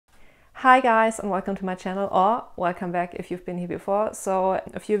Hi guys, and welcome to my channel, or welcome back if you've been here before. So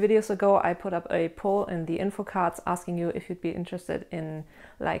a few videos ago I put up a poll in the info cards asking you if you'd be interested in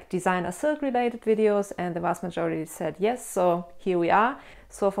like designer silk related videos, and the vast majority said yes, so here we are.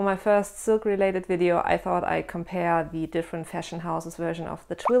 So for my first silk related video I thought I'd compare the different fashion houses version of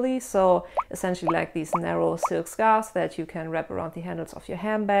the Twilly, so essentially like these narrow silk scarves that you can wrap around the handles of your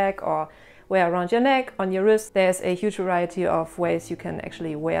handbag or wear around your neck, on your wrist. There's a huge variety of ways you can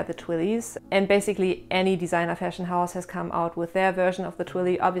actually wear the Twillys. And basically any designer fashion house has come out with their version of the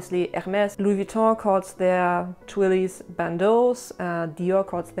Twilly. Obviously Hermès, Louis Vuitton calls their Twillys Bandeaus, Dior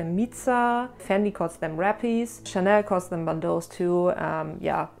calls them Mitzah, Fendi calls them Rappies, Chanel calls them Bandeaus too.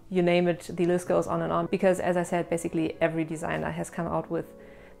 Yeah, you name it, the list goes on and on. Because as I said, basically every designer has come out with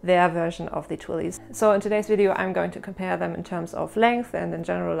their version of the Twillys. So in today's video I'm going to compare them in terms of length and in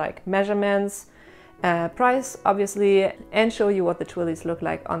general like measurements, price obviously, and show you what the Twillys look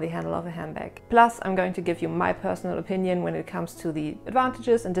like on the handle of a handbag. Plus I'm going to give you my personal opinion when it comes to the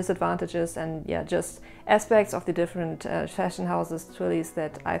advantages and disadvantages and yeah, just aspects of the different fashion houses Twillys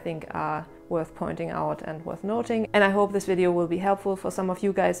that I think are worth pointing out and worth noting. And I hope this video will be helpful for some of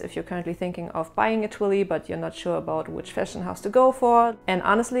you guys if you're currently thinking of buying a Twilly but you're not sure about which fashion house to go for. And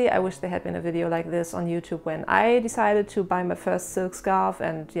honestly, I wish there had been a video like this on YouTube when I decided to buy my first silk scarf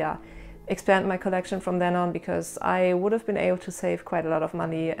and yeah, expand my collection from then on, because I would have been able to save quite a lot of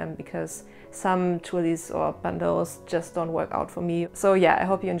money, and because some Twillys or Bandeaus just don't work out for me. So yeah, I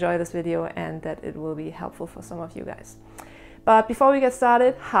hope you enjoy this video and that it will be helpful for some of you guys. But before we get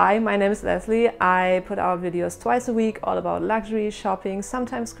started, hi, my name is Leslie. I put out videos twice a week all about luxury, shopping,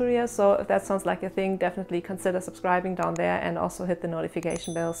 sometimes career. So if that sounds like a thing, definitely consider subscribing down there and also hit the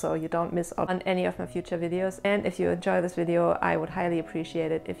notification bell so you don't miss out on any of my future videos. And if you enjoy this video, I would highly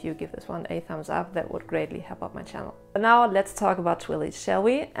appreciate it if you give this one a thumbs up. That would greatly help out my channel. But now let's talk about Twillys, shall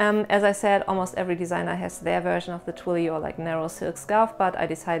we? As I said, almost every designer has their version of the Twilly or like narrow silk scarf, but I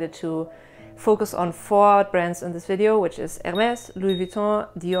decided to focus on 4 brands in this video, which is Hermès, Louis Vuitton,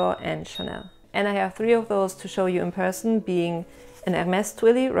 Dior and Chanel. And I have 3 of those to show you in person, being an Hermès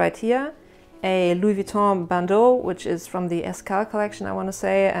Twilly right here, a Louis Vuitton Bandeau, which is from the Escale collection, I want to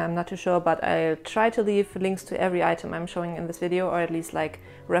say. I'm not too sure, but I'll try to leave links to every item I'm showing in this video, or at least like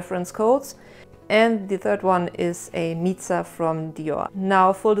reference codes. And the third one is a Mitzah from Dior.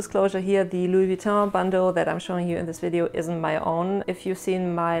 Now, full disclosure here, the Louis Vuitton Bandeau that I'm showing you in this video isn't my own. If you've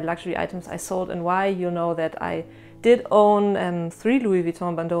seen my luxury items I sold in Y, you'll know that I did own 3 Louis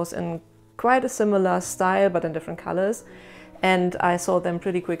Vuitton Bandeaus in quite a similar style, but in different colors. And I sold them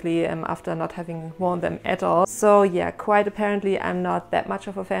pretty quickly after not having worn them at all. So yeah, quite apparently I'm not that much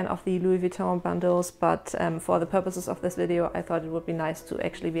of a fan of the Louis Vuitton Bandeaus, but for the purposes of this video I thought it would be nice to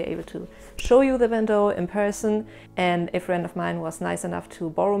actually be able to show you the Bandeau in person. And a friend of mine was nice enough to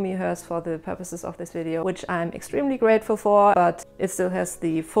borrow me hers for the purposes of this video, which I'm extremely grateful for, but it still has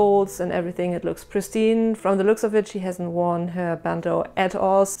the folds and everything. It looks pristine. From the looks of it, she hasn't worn her Bandeau at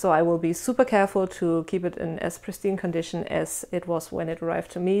all, so I will be super careful to keep it in as pristine condition as it was when it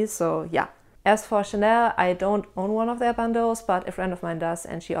arrived to me. So yeah. As for Chanel, I don't own one of their Bandeaus, but a friend of mine does,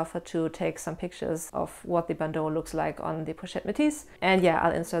 and she offered to take some pictures of what the Bandeau looks like on the pochette métisse. And yeah,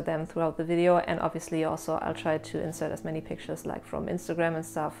 I'll insert them throughout the video, and obviously also I'll try to insert as many pictures like from Instagram and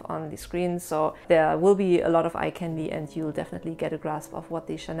stuff on the screen, so there will be a lot of eye candy and you'll definitely get a grasp of what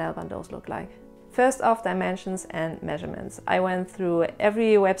the Chanel Bandeaus look like. First off, dimensions and measurements. I went through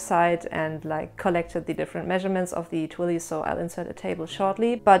every website and like collected the different measurements of the Twilly, so I'll insert a table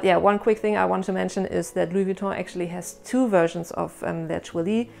shortly. But yeah, one quick thing I want to mention is that Louis Vuitton actually has 2 versions of their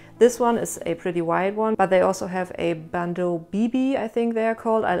Twilly. This one is a pretty wide one, but they also have a Bandeau BB, I think they are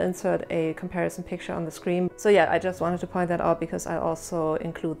called. I'll insert a comparison picture on the screen. So yeah, I just wanted to point that out because I'll also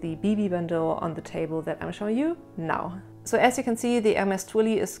include the BB Bandeau on the table that I'm showing you now. So as you can see, the Hermès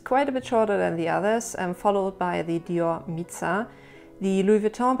Twilly is quite a bit shorter than the others, followed by the Dior Mitzah. The Louis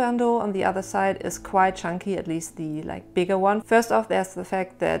Vuitton Bandeau on the other side is quite chunky, at least the like bigger one. First off, there's the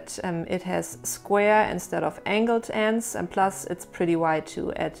fact that it has square instead of angled ends, and plus it's pretty wide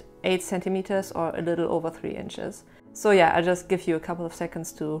too, at 8 centimeters or a little over 3 inches. So yeah, I'll just give you a couple of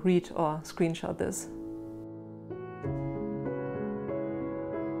seconds to read or screenshot this.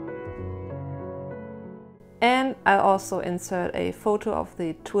 And I'll also insert a photo of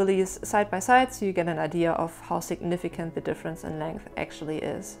the Twillys side by side so you get an idea of how significant the difference in length actually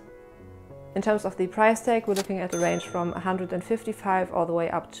is. In terms of the price tag, we're looking at a range from 155 all the way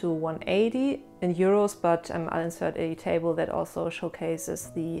up to 180 in euros, but I'll insert a table that also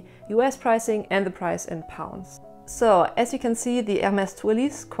showcases the US pricing and the price in pounds. So, as you can see, the Hermès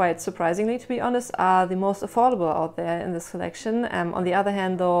Twillys, quite surprisingly to be honest, are the most affordable out there in this collection. On the other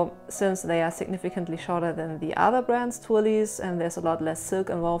hand though, since they are significantly shorter than the other brands' Twillys, there's a lot less silk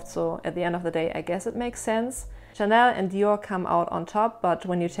involved, so at the end of the day I guess it makes sense. Chanel and Dior come out on top, but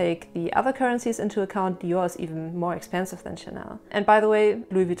when you take the other currencies into account, Dior is even more expensive than Chanel. And by the way,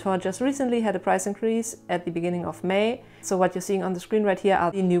 Louis Vuitton just recently had a price increase at the beginning of May, so what you're seeing on the screen right here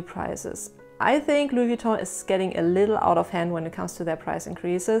are the new prices. I think Louis Vuitton is getting a little out of hand when it comes to their price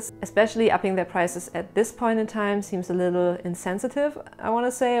increases. Especially upping their prices at this point in time seems a little insensitive, I want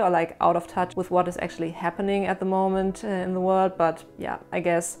to say, or like out of touch with what is actually happening at the moment in the world. But yeah, I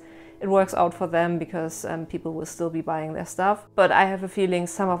guess it works out for them because people will still be buying their stuff. But I have a feeling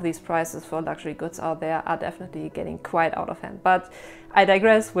some of these prices for luxury goods out there are definitely getting quite out of hand. But I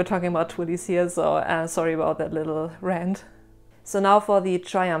digress, we're talking about Twillys here, so sorry about that little rant. So now for the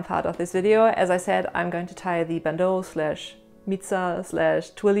try-on part of this video. As I said, I'm going to tie the Bandeau /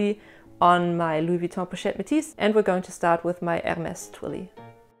 Mitzah / Twilly on my Louis Vuitton Pochette Métis, and we're going to start with my Hermès Twilly.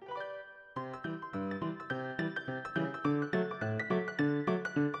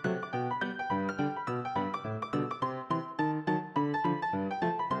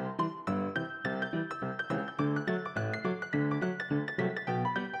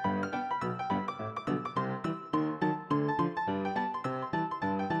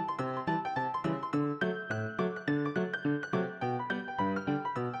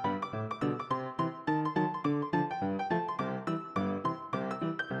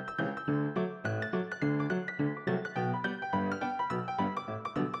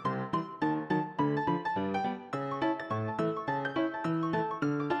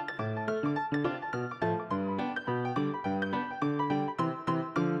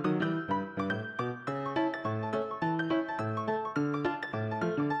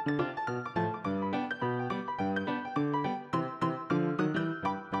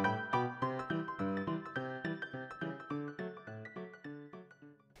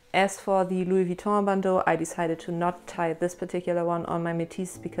 As for the Louis Vuitton bandeau, I decided to not tie this particular one on my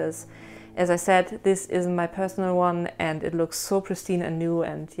Métis because, as I said, this isn't my personal one and it looks so pristine and new,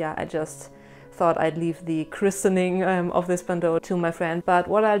 and yeah, I just thought I'd leave the christening of this bandeau to my friend. But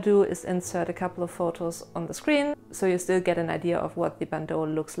what I'll do is insert a couple of photos on the screen so you still get an idea of what the bandeau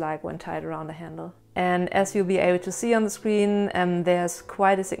looks like when tied around the handle. And as you'll be able to see on the screen, there's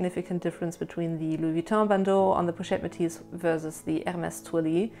quite a significant difference between the Louis Vuitton bandeau on the Pochette Métis versus the Hermès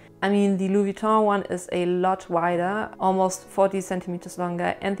Twilly. I mean, the Louis Vuitton one is a lot wider, almost 40 centimeters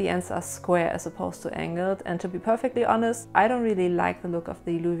longer, and the ends are square as opposed to angled. And to be perfectly honest, I don't really like the look of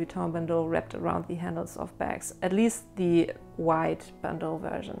the Louis Vuitton bandeau wrapped around the handles of bags, at least the wide bandeau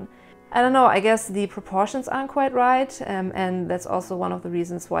version. I don't know, I guess the proportions aren't quite right, and that's also one of the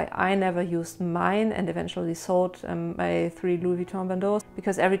reasons why I never used mine and eventually sold my 3 Louis Vuitton bandeaus,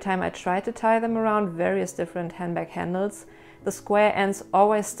 because every time I tried to tie them around various different handbag handles, the square ends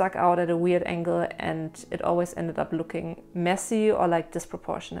always stuck out at a weird angle and it always ended up looking messy or like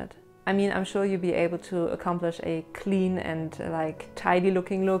disproportionate. I mean, I'm sure you'll be able to accomplish a clean and like tidy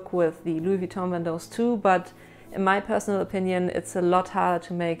looking look with the Louis Vuitton bandeaus too, but in my personal opinion, it's a lot harder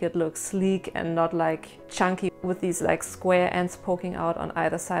to make it look sleek and not like chunky with these like square ends poking out on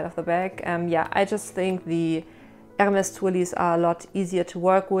either side of the bag. Yeah, I just think the Hermès Twillys are a lot easier to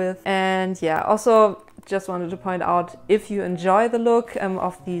work with. And yeah, also just wanted to point out, if you enjoy the look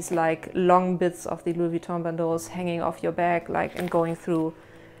of these like long bits of the Louis Vuitton bandeaus hanging off your bag, like and going through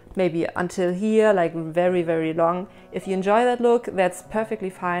maybe until here, like very, very long. If you enjoy that look, that's perfectly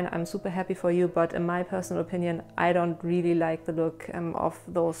fine. I'm super happy for you, but in my personal opinion, I don't really like the look of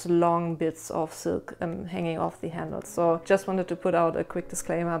those long bits of silk hanging off the handles. So just wanted to put out a quick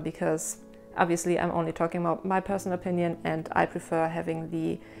disclaimer because obviously I'm only talking about my personal opinion and I prefer having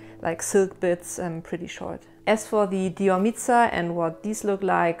the like silk bits pretty short. As for the Dior Mitzah and what these look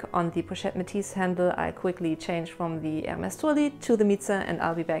like on the Pochette Métis handle, I quickly changed from the Hermès Twilly to the Mitzah and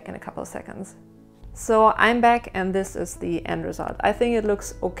I'll be back in a couple of seconds. So I'm back and this is the end result. I think it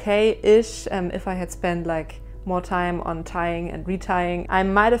looks okay-ish. If I had spent like more time on tying and retying, I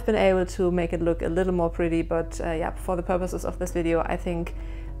might have been able to make it look a little more pretty, but yeah, for the purposes of this video, I think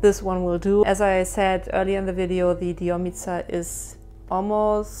this one will do. As I said earlier in the video, the Dior Mitzah is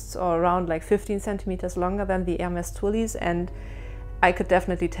almost or around like 15 centimeters longer than the Hermès Twillys, and I could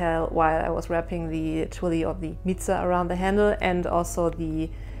definitely tell while I was wrapping the Twilly or the Mitzah around the handle and also the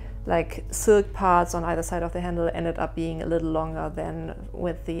like silk parts on either side of the handle ended up being a little longer than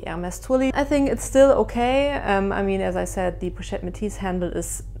with the Hermès Twilly. I think it's still okay. I mean, as I said, the Pochette Métis handle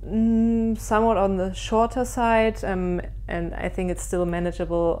is somewhat on the shorter side, and I think it's still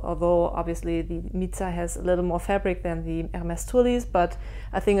manageable, although obviously the Mitzah has a little more fabric than the Hermès Twillys, but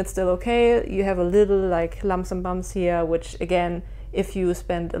I think it's still okay. You have a little like lumps and bumps here, which again, if you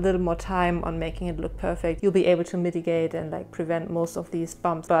spend a little more time on making it look perfect, you'll be able to mitigate and like prevent most of these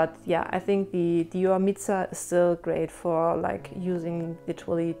bumps. But yeah, I think the Dior Mitzah is still great for like using the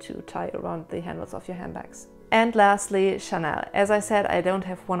Twilly to tie around the handles of your handbags. And lastly, Chanel. As I said, I don't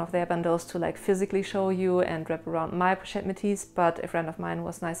have one of their bandeaus to like physically show you and wrap around my Pochette Métis, but a friend of mine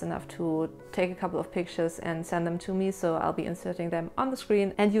was nice enough to take a couple of pictures and send them to me, so I'll be inserting them on the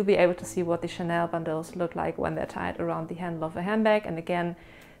screen and you'll be able to see what the Chanel bandeaus look like when they're tied around the handle of a handbag. And again,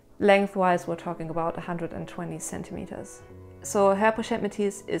 lengthwise, we're talking about 120 centimeters. So her Pochette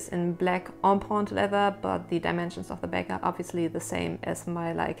Métis is in black empreinte leather, but the dimensions of the bag are obviously the same as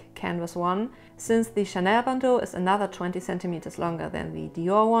my like canvas one. Since the Chanel bandeau is another 20 centimeters longer than the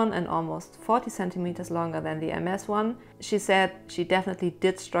Dior one and almost 40 centimeters longer than the Hermès one, she said she definitely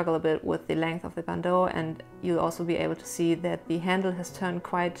did struggle a bit with the length of the bandeau, and you'll also be able to see that the handle has turned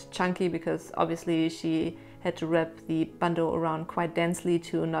quite chunky because obviously she had to wrap the bandeau around quite densely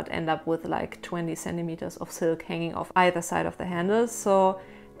to not end up with like 20 centimeters of silk hanging off either side of the handle. So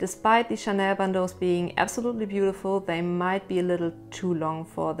despite the Chanel bandeaus being absolutely beautiful, they might be a little too long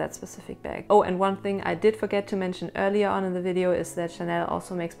for that specific bag. Oh, and one thing I did forget to mention earlier on in the video is that Chanel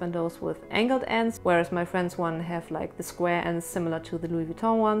also makes bandeaus with angled ends, whereas my friend's one have like the square ends similar to the Louis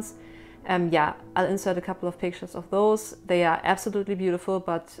Vuitton ones. Yeah, I'll insert a couple of pictures of those. They are absolutely beautiful,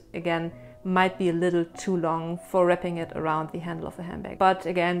 but again, might be a little too long for wrapping it around the handle of the handbag. But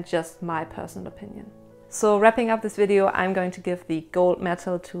again, just my personal opinion. So wrapping up this video, I'm going to give the gold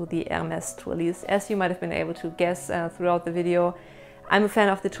medal to the Hermès Twillys. As you might have been able to guess throughout the video, I'm a fan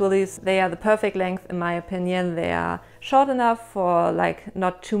of the Twillys. They are the perfect length in my opinion. They are short enough for like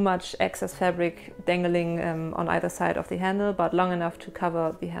not too much excess fabric dangling on either side of the handle, but long enough to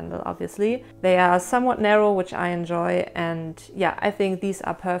cover the handle obviously. They are somewhat narrow, which I enjoy, and yeah, I think these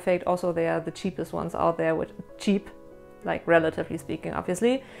are perfect. Also, they are the cheapest ones out there, which cheap, like relatively speaking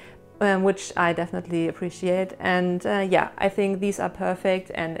obviously, which I definitely appreciate. And yeah, I think these are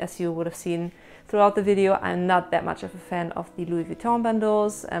perfect, and as you would have seen throughout the video, I'm not that much of a fan of the Louis Vuitton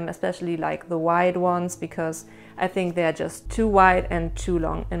bandeaus, especially like the wide ones, because I think they're just too wide and too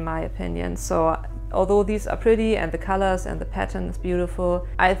long in my opinion. So although these are pretty and the colors and the pattern is beautiful,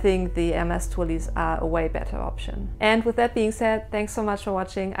 I think the Hermès Twillys are a way better option. And with that being said, thanks so much for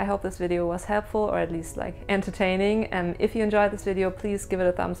watching. I hope this video was helpful, or at least like entertaining. If you enjoyed this video, please give it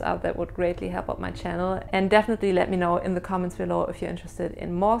a thumbs up. That would greatly help out my channel. And definitely let me know in the comments below if you're interested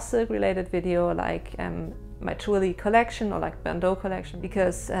in more silk related video, like my Twilly collection or like bandeau collection,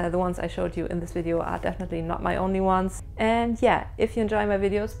 because the ones I showed you in this video are definitely not my only ones. And yeah, if you enjoy my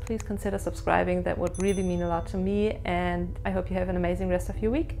videos, please consider subscribing. That would really mean a lot to me, and I hope you have an amazing rest of your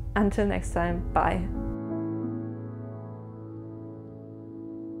week. Until next time, bye.